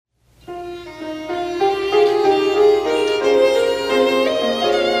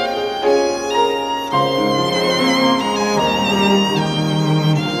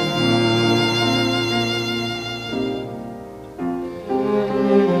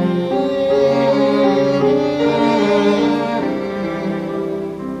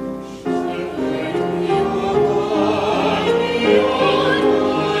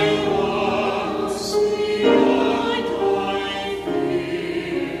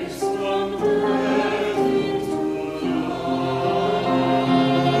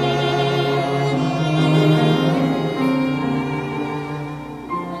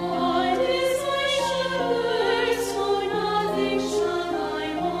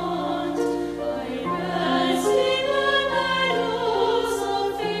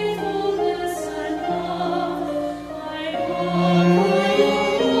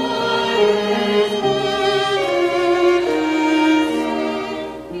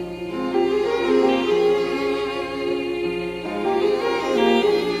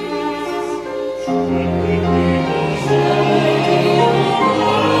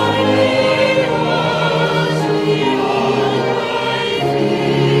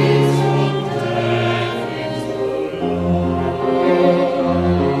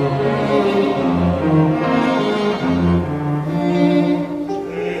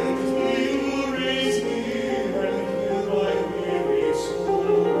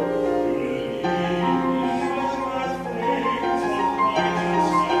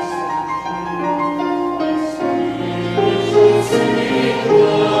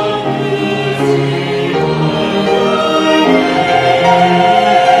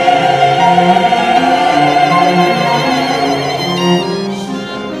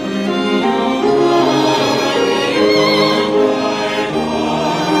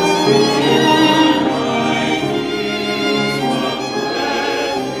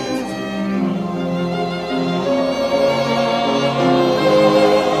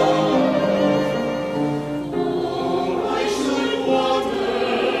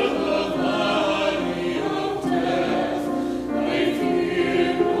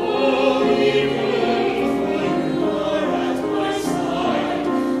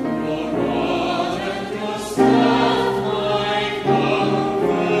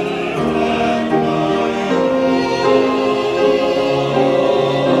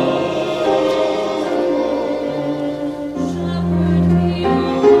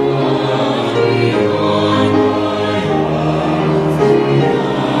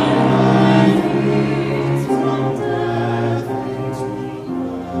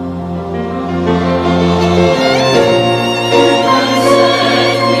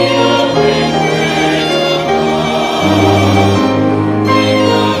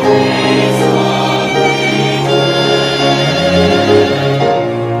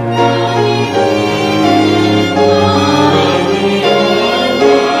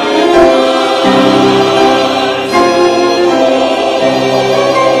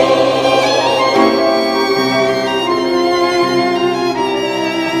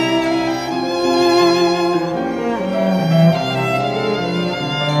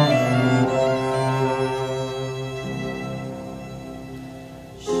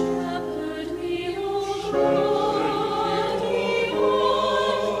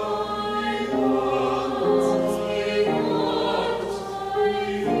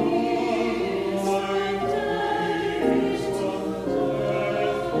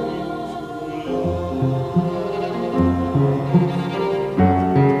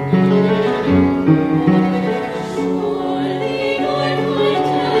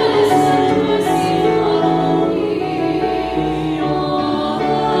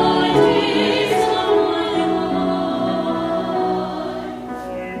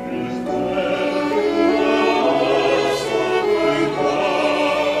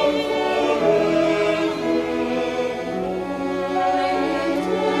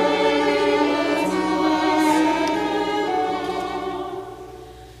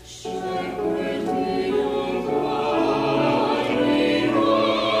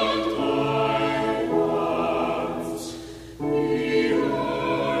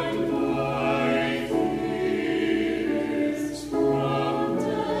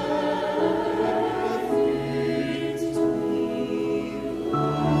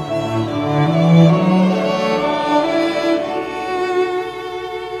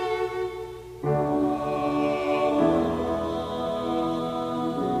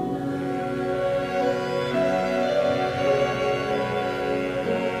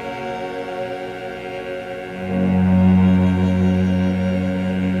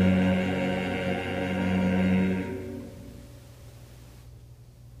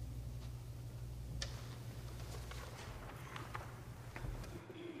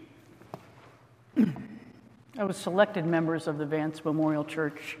I was selected members of the Vance Memorial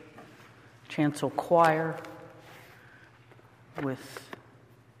Church Chancel Choir with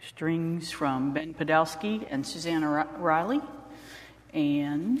strings from Ben Podolsky and Susanna Riley,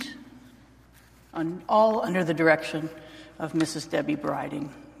 and all under the direction of Mrs. Debbie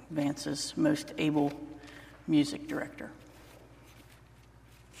Briding, Vance's most able music director.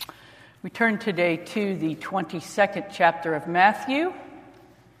 We turn today to the 22nd chapter of Matthew.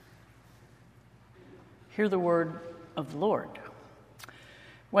 Hear the word of the Lord.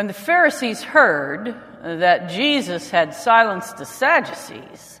 When the Pharisees heard that Jesus had silenced the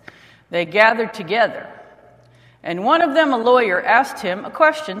Sadducees, they gathered together. And one of them, a lawyer, asked him a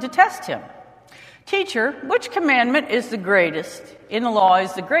question to test him. "Teacher, which commandment is the greatest? In the law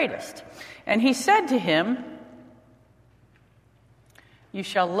is the greatest." And he said to him, "You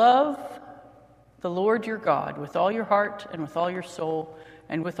shall love the Lord your God with all your heart and with all your soul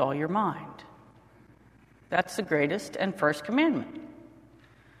and with all your mind." That's the greatest and first commandment.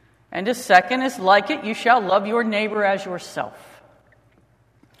 And a second is like it, you shall love your neighbor as yourself.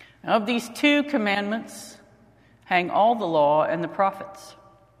 Now, of these two commandments hang all the law and the prophets.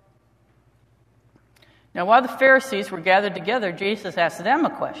 Now, while the Pharisees were gathered together, Jesus asked them a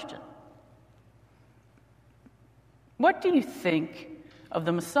question. "What do you think of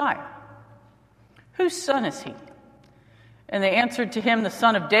the Messiah? Whose son is he?" And they answered to him, "The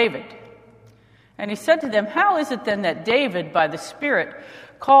son of David." And he said to them, "How is it then that David, by the Spirit,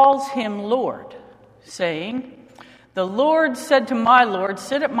 calls him Lord, saying, 'The Lord said to my Lord,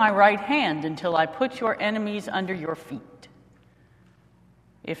 sit at my right hand until I put your enemies under your feet'?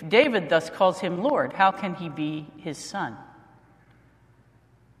 If David thus calls him Lord, how can he be his son?"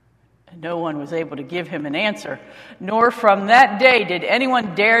 And no one was able to give him an answer, nor from that day did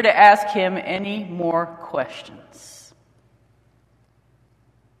anyone dare to ask him any more questions.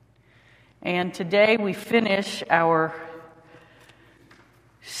 And today we finish our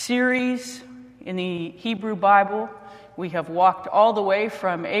series in the Hebrew Bible. We have walked all the way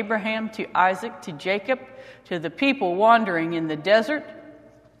from Abraham to Isaac to Jacob, to the people wandering in the desert,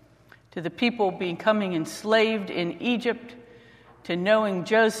 to the people becoming enslaved in Egypt, to knowing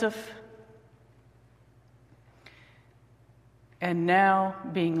Joseph, and now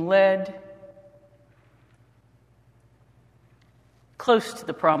being led close to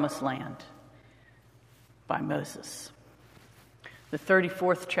the promised land by Moses. The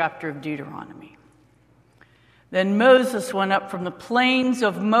 34th chapter of Deuteronomy. Then Moses went up from the plains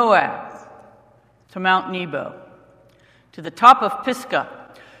of Moab to Mount Nebo, to the top of Pisgah,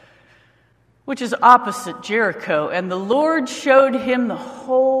 which is opposite Jericho, and the Lord showed him the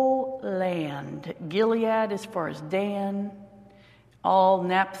whole land, Gilead as far as Dan, all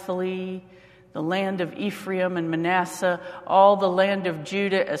Naphtali, the land of Ephraim and Manasseh, all the land of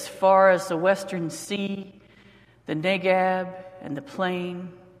Judah as far as the western sea, the Negeb and the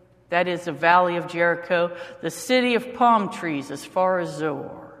plain, that is the valley of Jericho, the city of palm trees as far as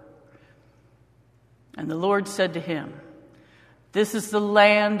Zoar. And the Lord said to him, "This is the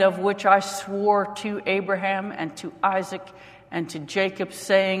land of which I swore to Abraham and to Isaac and to Jacob,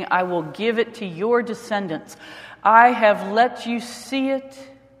 saying, I will give it to your descendants. I have let you see it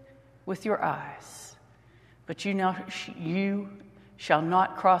with your eyes, but you shall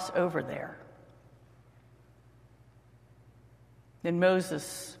not cross over there." Then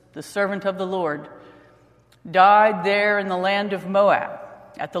Moses, the servant of the Lord, died there in the land of Moab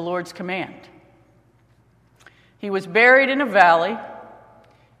at the Lord's command. He was buried in a valley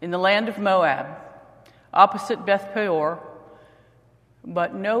in the land of Moab, opposite Beth Peor,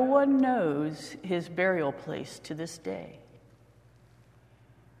 but no one knows his burial place to this day.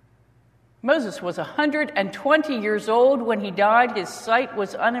 Moses was 120 years old when he died. His sight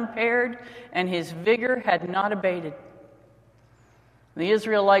was unimpaired, and his vigor had not abated. The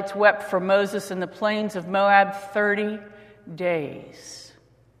Israelites wept for Moses in the plains of Moab 30 days.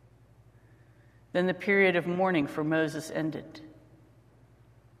 Then the period of mourning for Moses ended.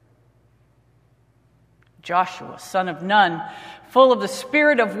 Joshua, son of Nun, full of the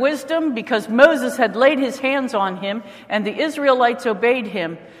spirit of wisdom, because Moses had laid his hands on him, and the Israelites obeyed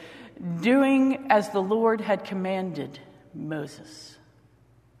him, doing as the Lord had commanded Moses.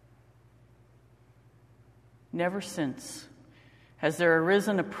 Never since has there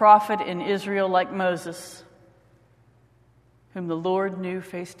arisen a prophet in Israel like Moses, whom the Lord knew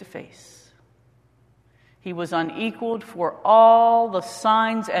face to face. He was unequaled for all the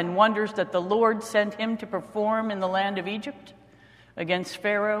signs and wonders that the Lord sent him to perform in the land of Egypt against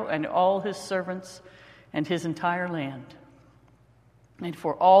Pharaoh and all his servants and his entire land, and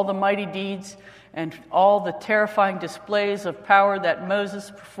for all the mighty deeds and all the terrifying displays of power that Moses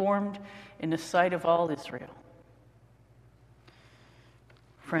performed in the sight of all Israel.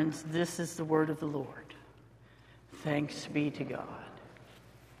 Friends, this is the word of the Lord. Thanks be to God.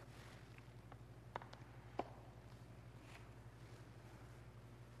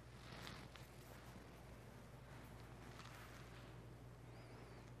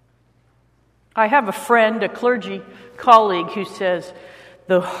 I have a friend, a clergy colleague, who says,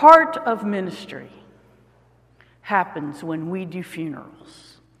 the heart of ministry happens when we do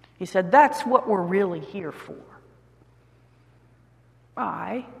funerals. He said, that's what we're really here for.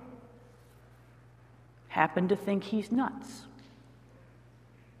 I happen to think he's nuts.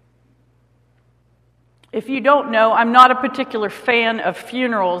 If you don't know, I'm not a particular fan of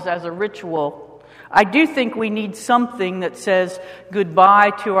funerals as a ritual. I do think we need something that says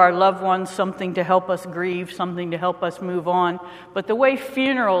goodbye to our loved ones, something to help us grieve, something to help us move on. But the way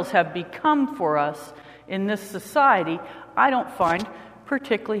funerals have become for us in this society, I don't find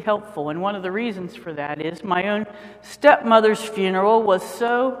particularly helpful. And one of the reasons for that is my own stepmother's funeral was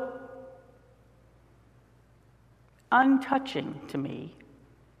so untouching to me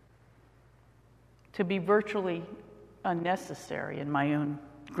to be virtually unnecessary in my own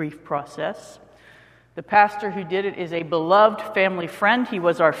grief process. The pastor who did it is a beloved family friend. He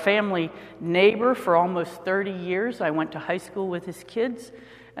was our family neighbor for almost 30 years. I went to high school with his kids.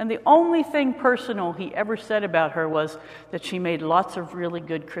 And the only thing personal he ever said about her was that she made lots of really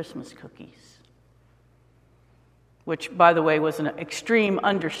good Christmas cookies. Which, by the way, was an extreme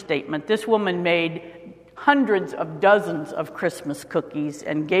understatement. This woman made hundreds of dozens of Christmas cookies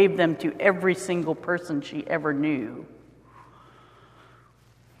and gave them to every single person she ever knew.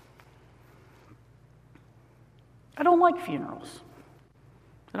 I don't like funerals.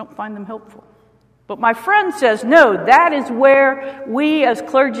 I don't find them helpful. But my friend says, no, that is where we as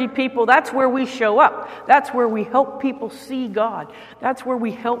clergy people, that's where we show up. That's where we help people see God. That's where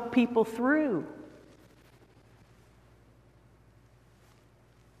we help people through.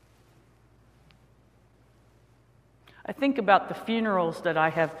 I think about the funerals that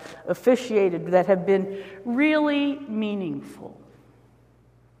I have officiated that have been really meaningful.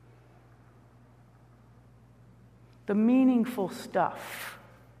 The meaningful stuff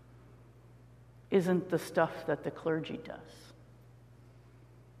isn't the stuff that the clergy does.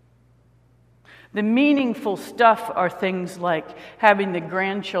 The meaningful stuff are things like having the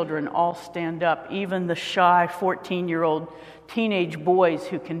grandchildren all stand up, even the shy 14-year-old teenage boys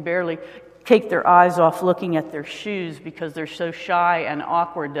who can barely take their eyes off looking at their shoes because they're so shy and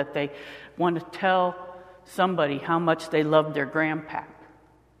awkward that they want to tell somebody how much they love their grandpap.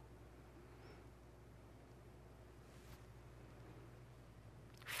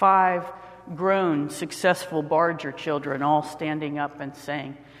 Five grown, successful Barger children all standing up and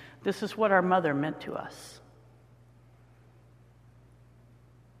saying, this is what our mother meant to us.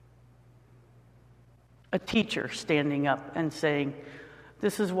 A teacher standing up and saying,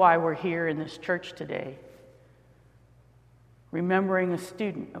 this is why we're here in this church today, remembering a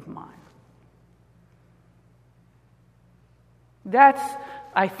student of mine. That's,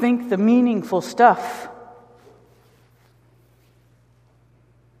 I think, the meaningful stuff.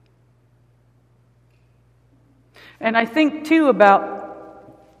 And I think, too, about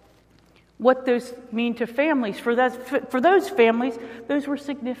what those mean to families. For those families, those were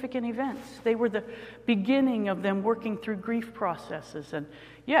significant events. They were the beginning of them working through grief processes. And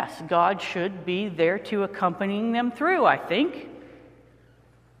yes, God should be there to accompanying them through, I think.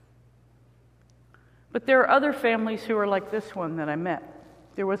 But there are other families who are like this one that I met.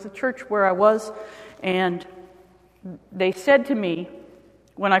 There was a church where I was, and they said to me,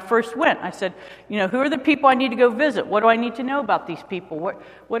 when I first went, I said, who are the people I need to go visit? What do I need to know about these people?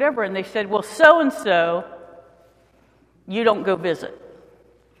 Whatever. And they said, well, so-and-so, you don't go visit.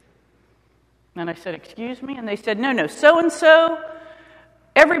 And I said, excuse me? And they said, no, so-and-so,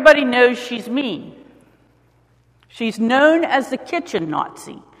 everybody knows she's mean. She's known as the kitchen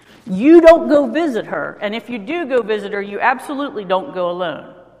Nazi. You don't go visit her. And if you do go visit her, you absolutely don't go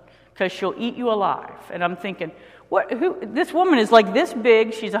alone, because she'll eat you alive. And I'm thinking, this woman is like this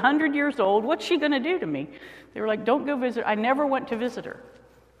big, she's 100 years old, what's she going to do to me? They were like, don't go visit her. I never went to visit her.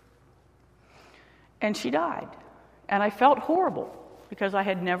 And she died. And I felt horrible, because I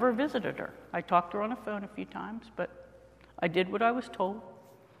had never visited her. I talked to her on the phone a few times, but I did what I was told.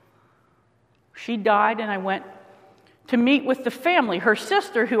 She died, and I went to meet with the family. Her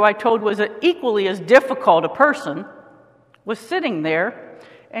sister, who I told was equally as difficult a person, was sitting there.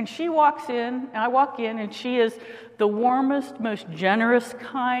 And she walks in, and I walk in, and she is the warmest, most generous,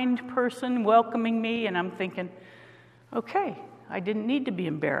 kind person welcoming me. And I'm thinking, okay, I didn't need to be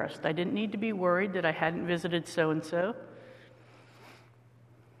embarrassed. I didn't need to be worried that I hadn't visited so-and-so.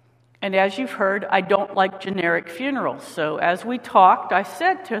 And as you've heard, I don't like generic funerals. So as we talked, I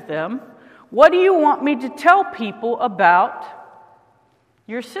said to them, what do you want me to tell people about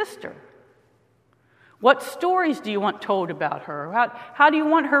your sister? What stories do you want told about her? How do you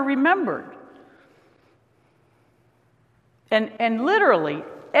want her remembered? And literally,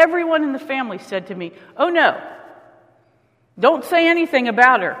 everyone in the family said to me, oh no, don't say anything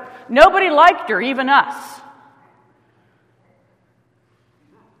about her. Nobody liked her, even us.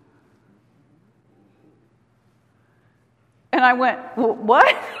 And I went,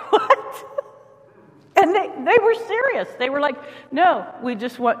 what? What? And they were serious. They were like, no, we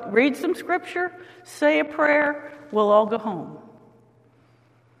just want read some scripture, say a prayer, we'll all go home.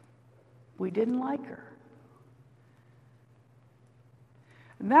 We didn't like her.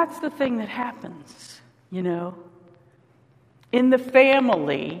 And that's the thing that happens, you know. In the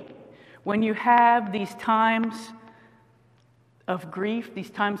family, when you have these times of grief, these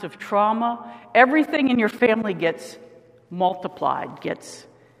times of trauma, everything in your family gets multiplied, gets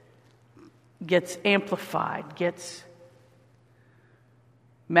amplified, gets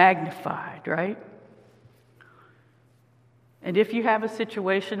magnified, right? And if you have a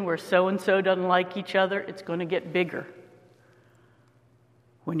situation where so-and-so doesn't like each other, it's going to get bigger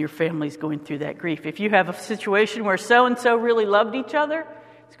when your family's going through that grief. If you have a situation where so-and-so really loved each other,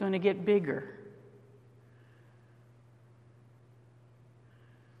 it's going to get bigger.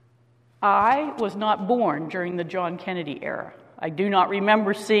 I was not born during the John Kennedy era. I do not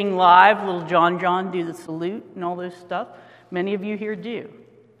remember seeing live little John do the salute and all this stuff. Many of you here do.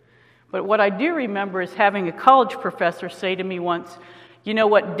 But what I do remember is having a college professor say to me once, you know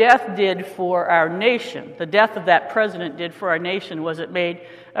what death did for our nation, the death of that president did for our nation, was it made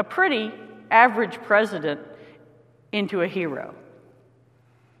a pretty average president into a hero.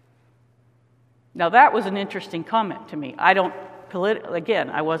 Now that was an interesting comment to me. Again,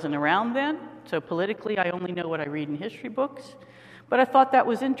 I wasn't around then, so politically I only know what I read in history books. But I thought that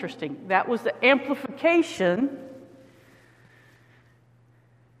was interesting. That was the amplification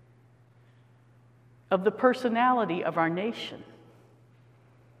of the personality of our nation,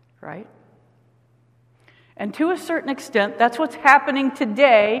 right? And to a certain extent, that's what's happening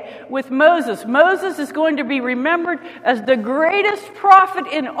today with Moses. Moses is going to be remembered as the greatest prophet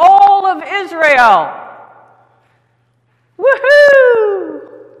in all of Israel. Woohoo!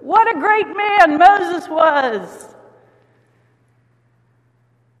 What a great man Moses was.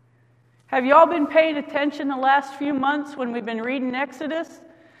 Have you all been paying attention the last few months when we've been reading Exodus?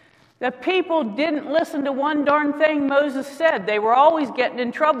 The people didn't listen to one darn thing Moses said. They were always getting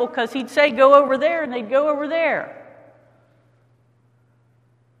in trouble because he'd say, go over there, and they'd go over there.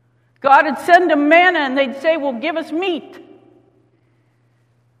 God would send them manna, and they'd say, well, give us meat.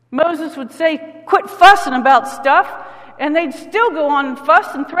 Moses would say, quit fussing about stuff, and they'd still go on and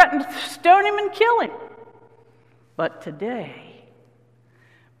fuss and threaten to stone him and kill him. But today,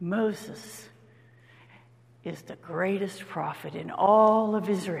 Moses is the greatest prophet in all of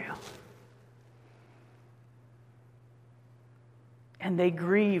Israel. And they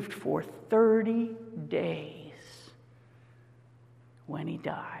grieved for 30 days when he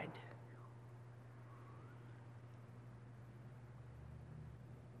died.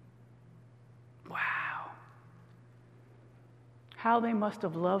 Wow. How they must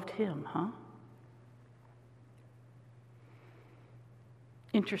have loved him, huh?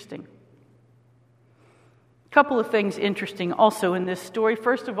 Interesting. A couple of things interesting also in this story.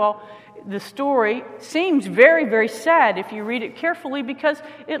 First of all, the story seems very, very sad if you read it carefully because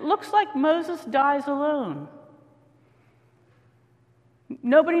it looks like Moses dies alone.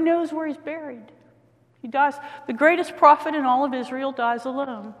 Nobody knows where he's buried. He dies. The greatest prophet in all of Israel dies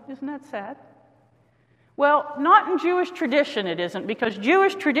alone. Isn't that sad? Well, not in Jewish tradition it isn't, because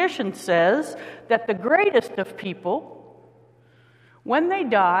Jewish tradition says that the greatest of people, when they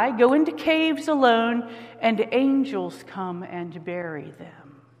die, go into caves alone, and angels come and bury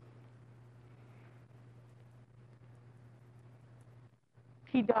them.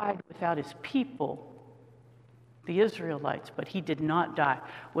 He died without his people, the Israelites, but he did not die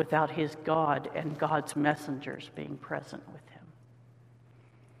without his God and God's messengers being present with him.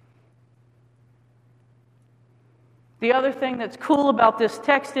 The other thing that's cool about this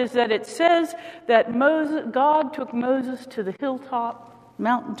text is that it says that God took Moses to the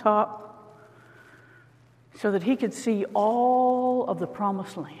mountaintop, so that he could see all of the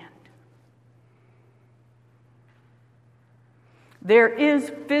promised land. There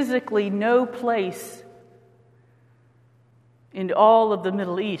is physically no place in all of the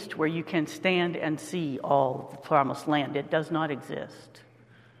Middle East where you can stand and see all of the promised land. It does not exist.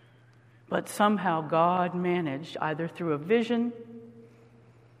 But somehow God managed, either through a vision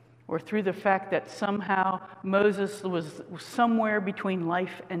or through the fact that somehow Moses was somewhere between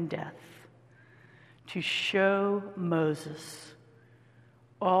life and death, to show Moses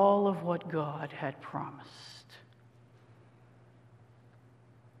all of what God had promised.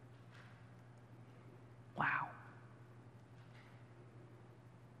 Wow.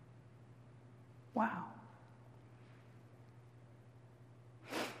 Wow.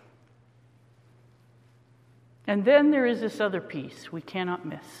 And then there is this other piece we cannot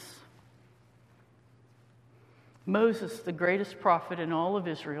miss. Moses, the greatest prophet in all of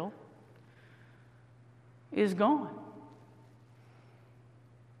Israel, is gone.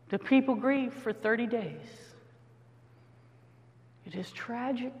 The people grieve for 30 days. It is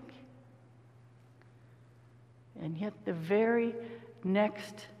tragic. And yet the very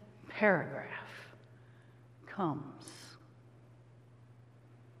next paragraph comes.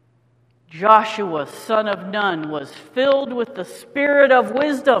 Joshua, son of Nun, was filled with the spirit of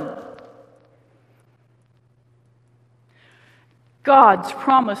wisdom. God's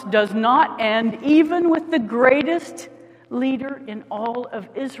promise does not end even with the greatest leader in all of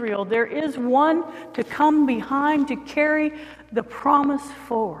Israel. There is one to come behind to carry the promise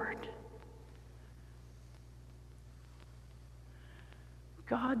forward.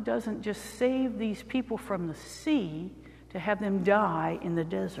 God doesn't just save these people from the sea to have them die in the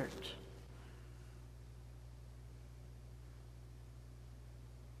desert.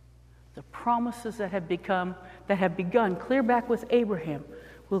 The promises that have begun clear back with Abraham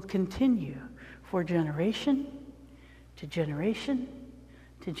will continue for generation to generation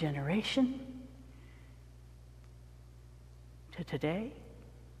to generation to today.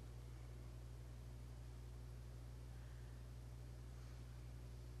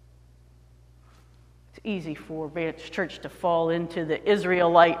 It's easy for Vantage Church to fall into the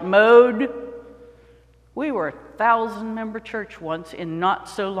Israelite mode. We were a 1,000-member church once and not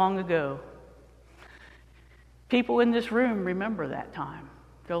so long ago. People in this room remember that time.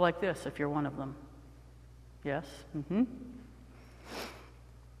 Go like this if you're one of them. Yes? Mm-hmm.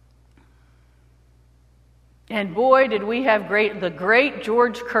 And boy, did we have the great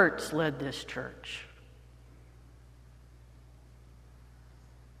George Kurtz led this church.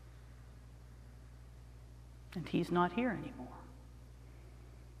 And he's not here anymore.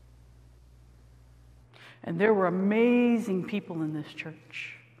 And there were amazing people in this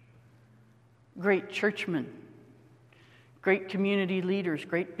church. Great churchmen, great community leaders,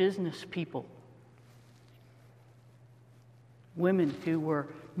 great business people. Women who were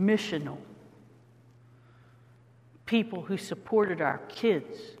missional. People who supported our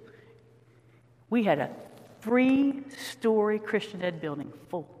kids. We had a 3-story Christian Ed building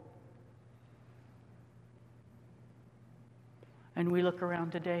full. And we look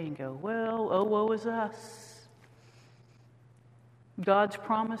around today and go, well, oh, woe is us. God's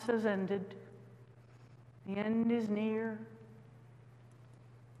promise has ended. The end is near.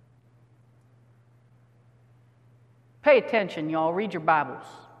 Pay attention, y'all. Read your Bibles.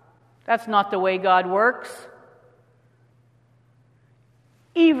 That's not the way God works.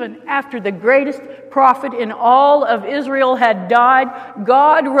 Even after the greatest prophet in all of Israel had died,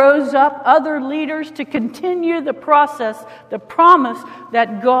 God rose up other leaders to continue the process, the promise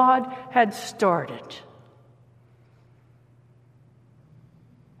that God had started.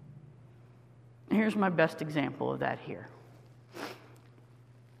 Here's my best example of that here.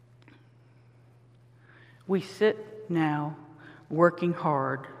 We sit now working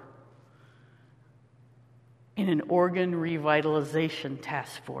hard in an organ revitalization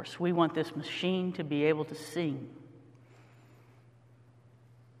task force. We want this machine to be able to sing.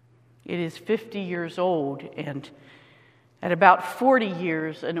 It is 50 years old, and at about 40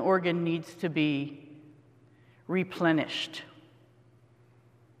 years, an organ needs to be replenished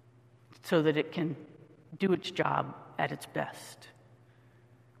so that it can do its job at its best.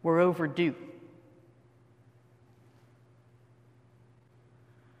 We're overdue.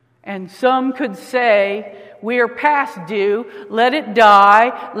 And some could say, we are past due, let it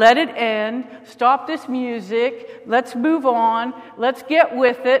die, let it end, stop this music, let's move on, let's get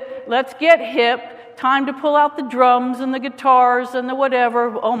with it, let's get hip, time to pull out the drums and the guitars and the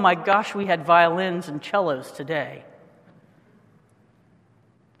whatever. Oh my gosh, we had violins and cellos today.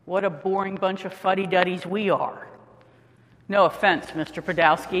 What a boring bunch of fuddy-duddies we are. No offense, Mr.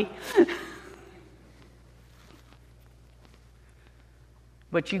 Podolsky.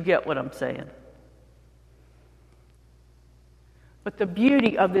 But you get what I'm saying. But the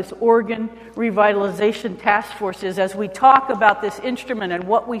beauty of this organ revitalization task force is, as we talk about this instrument and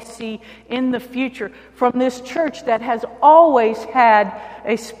what we see in the future from this church that has always had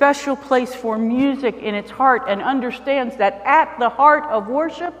a special place for music in its heart and understands that at the heart of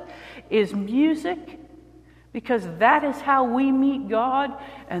worship is music, because that is how we meet God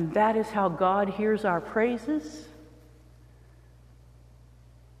and that is how God hears our praises,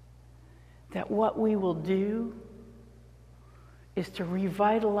 that what we will do is to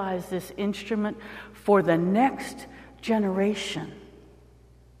revitalize this instrument for the next generation.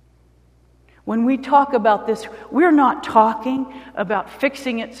 When we talk about this, we're not talking about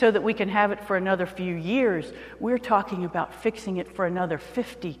fixing it so that we can have it for another few years. We're talking about fixing it for another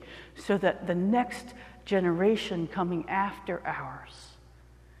 50, so that the next generation coming after ours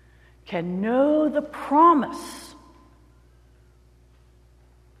can know the promise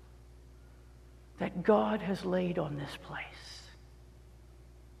that God has laid on this place.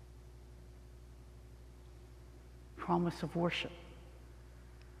 Promise of worship,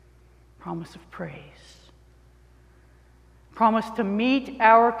 promise of praise, promise to meet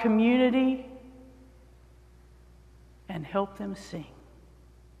our community and help them sing.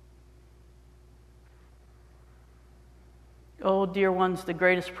 Oh, dear ones, the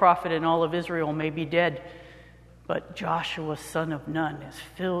greatest prophet in all of Israel may be dead, but Joshua, son of Nun, is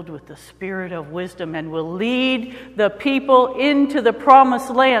filled with the spirit of wisdom and will lead the people into the promised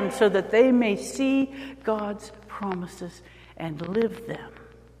land so that they may see God's promises and live them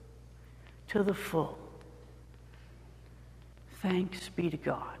to the full. Thanks be to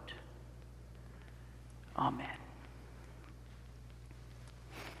God. Amen.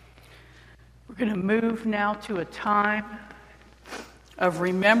 We're going to move now to a time of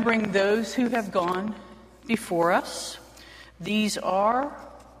remembering those who have gone before us. These are,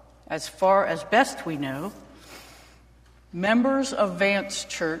 as far as best we know, members of Vance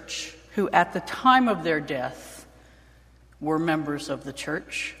Church who at the time of their death were members of the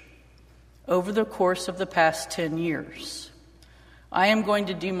church over the course of the past 10 years. I am going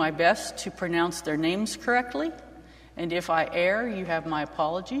to do my best to pronounce their names correctly, and if I err, you have my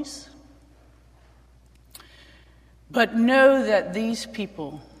apologies. But know that these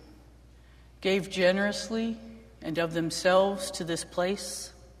people gave generously and of themselves to this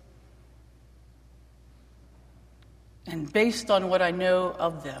place. And based on what I know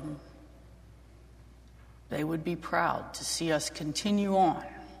of them, they would be proud to see us continue on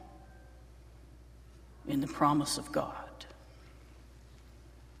in the promise of God.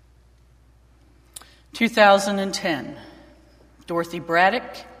 2010, Dorothy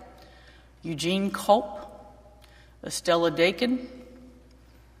Braddock, Eugene Culp, Estella Dakin,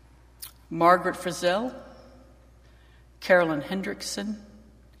 Margaret Frizzell, Carolyn Hendrickson,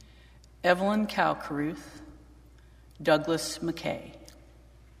 Evelyn Kalkaruth, Douglas McKay.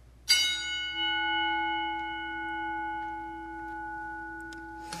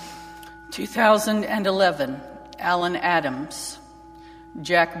 In 2011, Alan Adams,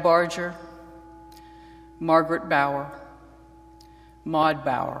 Jack Barger, Margaret Bauer, Maud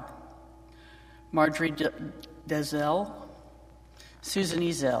Bauer, Marjorie Dezell, Susan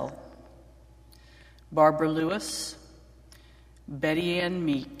Ezell, Barbara Lewis, Betty Ann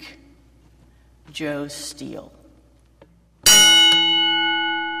Meek, Joe Steele.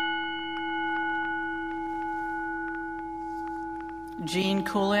 Jean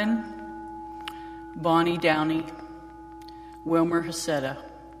Coolin, Bonnie Downey, Wilmer Haceta,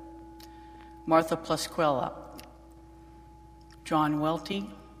 Martha Plusquella, John Welty,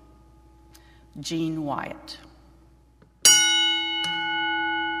 Jean Wyatt.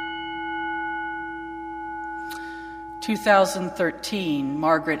 In 2013,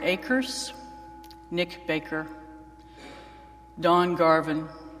 Margaret Akers, Nick Baker, Dawn Garvin,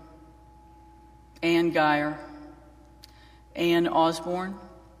 Ann Geyer, Ann Osborne,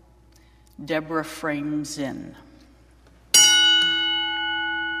 Deborah Frame Zinn.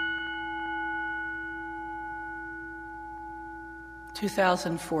 In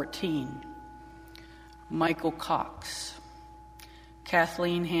 2014, Michael Cox,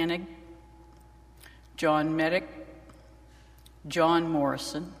 Kathleen Hannig, John Medic, John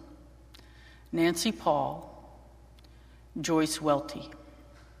Morrison, Nancy Paul, Joyce Welty.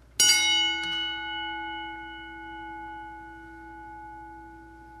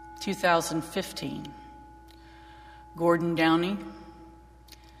 In 2015, Gordon Downey,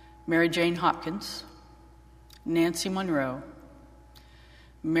 Mary Jane Hopkins, Nancy Monroe,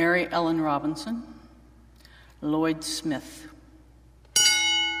 Mary Ellen Robinson, Lloyd Smith.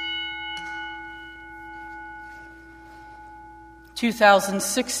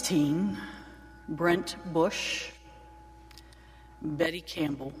 2016, Brent Bush, Betty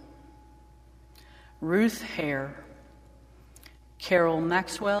Campbell, Ruth Hare, Carol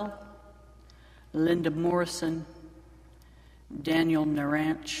Maxwell, Linda Morrison, Daniel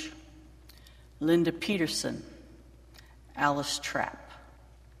Naranch, Linda Peterson, Alice Trapp.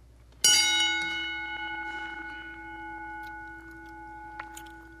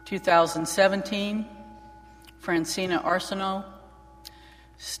 (2017), Francina Arsenault,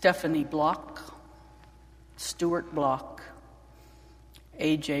 Stephanie Block, Stuart Block,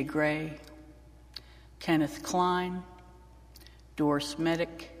 A.J. Gray, Kenneth Klein, Doris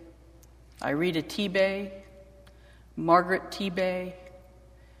Medic, Irita Tebay, Margaret Tebay,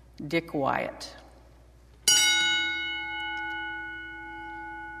 Dick Wyatt.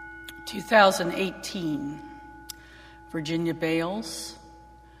 2018, Virginia Bales,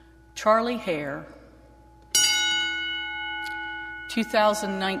 Charlie Hare.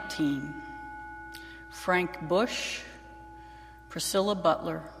 2019, Frank Bush, Priscilla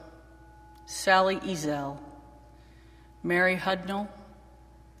Butler, Sally Ezel, Mary Hudnall,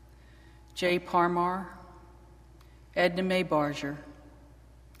 Jay Parmar, Edna Mae Barger,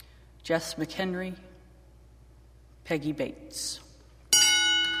 Jess McHenry, Peggy Bates.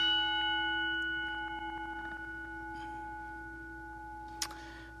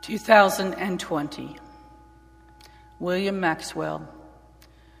 (2020), William Maxwell,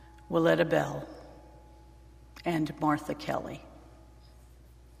 Willetta Bell, and Martha Kelly.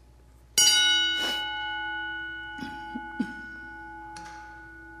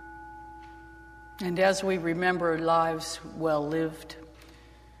 And as we remember lives well lived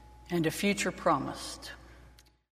and a future promised,